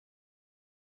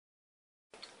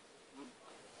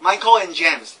Michael and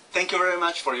James, thank you very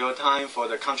much for your time for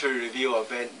the country review of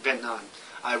Vietnam.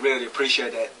 I really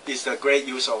appreciate it. It's a great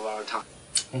use of our time.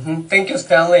 Thank you,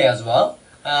 Stanley, as well.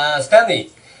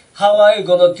 Stanley, how are you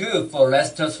gonna do for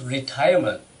Lester's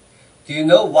retirement? Do you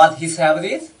know what his habit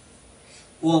is?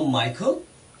 Well, Michael,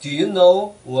 do you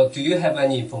know or do you have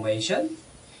any information?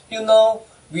 You know,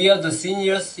 we are the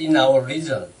seniors in our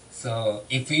region, so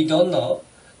if we don't know,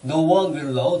 no one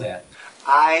will know that.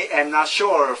 I am not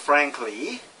sure,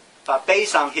 frankly, but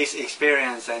based on his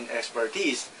experience and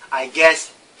expertise, I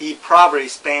guess he probably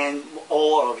spent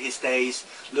all of his days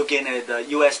looking at the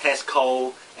U.S. tax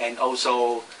code and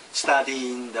also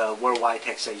studying the worldwide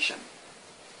taxation.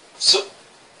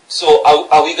 So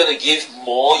are we going to give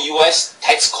more U.S.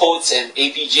 tax codes and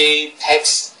APJ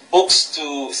tax books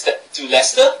to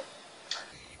Lester?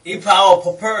 If our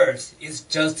purpose is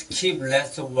just keep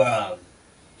Lester warm.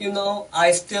 You know,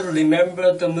 I still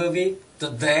remember the movie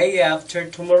The Day After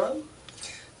Tomorrow.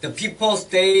 The people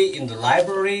stay in the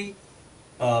library,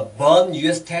 burn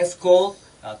U.S. tax code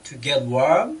to get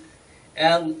warm,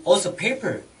 and also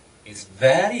paper is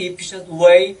very efficient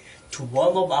way to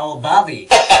warm up our body.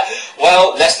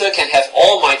 Well, Lester can have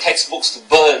all my textbooks to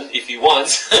burn if he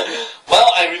wants.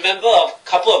 Well, I remember a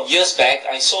couple of years back,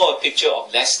 I saw a picture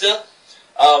of Lester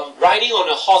riding on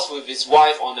a horse with his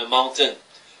wife on a mountain.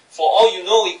 For all you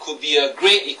know, he could be a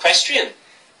great equestrian.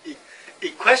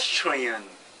 Equestrian?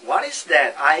 What is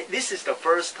that? This is the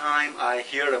first time I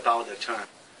hear about the term.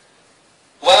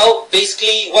 Well,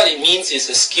 basically what it means is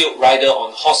a skilled rider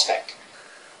on horseback.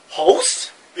 Horse?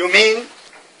 You mean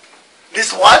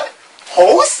this what?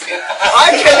 Horse?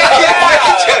 I cannot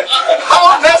imagine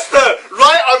how Lester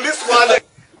ride on this one.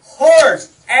 Horse!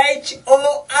 H-O-R-S-E!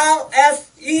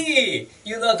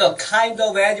 You know, the kind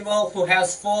of animal who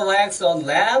has 4 legs on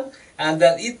land and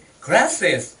that eat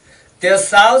grasses. Their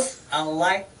sounds are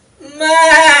like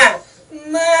ma,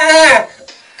 ma.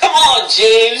 Come on,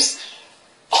 James.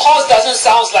 A horse doesn't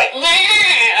sound like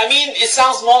meh. I mean, it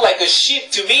sounds more like a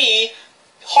sheep to me.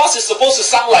 Horse is supposed to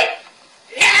sound like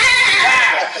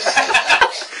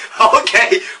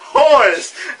Okay,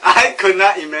 horse. I could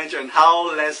not imagine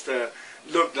how Lester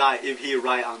looked like if he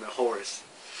ride on a horse.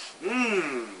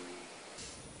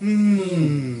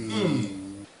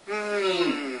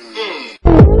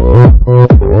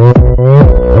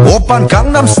 오빤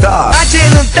강남스타일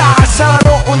낮에는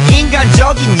따사로운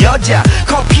인간적인 여자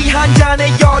커피 한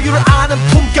잔에 여유를 아는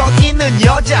품격 있는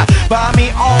여자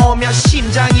밤이 오면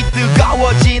심장이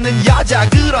뜨거워지는 여자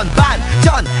그런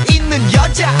반전 있는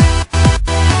여자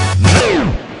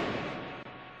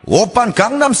오빤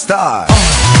강남스타일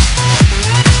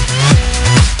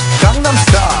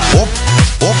강남스타일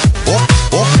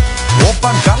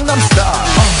오빤 강남스타일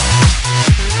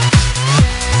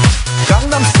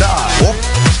강남스타일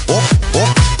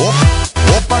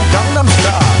오빤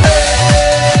강남스타일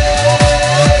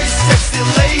Hey sexy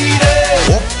lady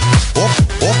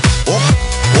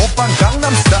오빤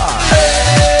강남스타일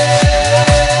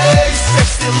Hey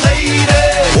sexy lady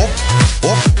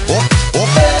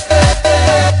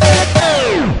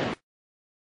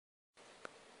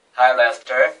Hi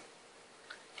Lester.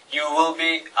 You will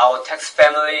be our tax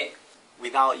family.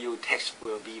 Without you, tax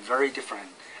will be very different.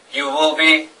 You will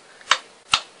be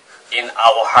in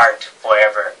our heart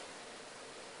forever.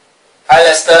 Hi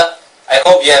Lester, I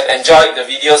hope you have enjoyed the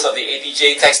videos of the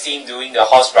APJ tax team doing the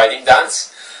horse riding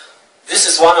dance. This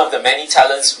is one of the many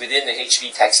talents within the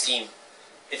HB tax team.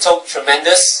 It took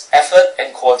tremendous effort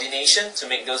and coordination to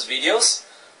make those videos,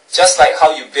 just like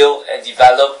how you build and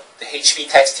develop the HB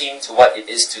tax team to what it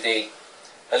is today.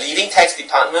 A leading tax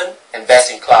department and best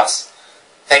in class.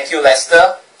 Thank you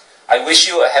Lester. I wish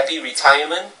you a happy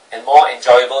retirement and more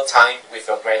enjoyable time with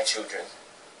your grandchildren.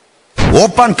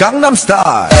 오빤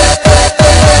강남스타일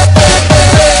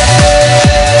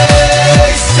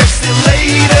Hey sexy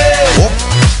lady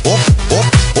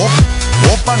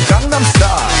오빤 강남스타일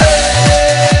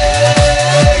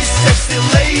Hey sexy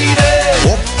lady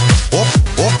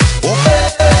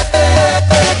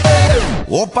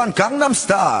오빤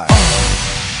강남스타일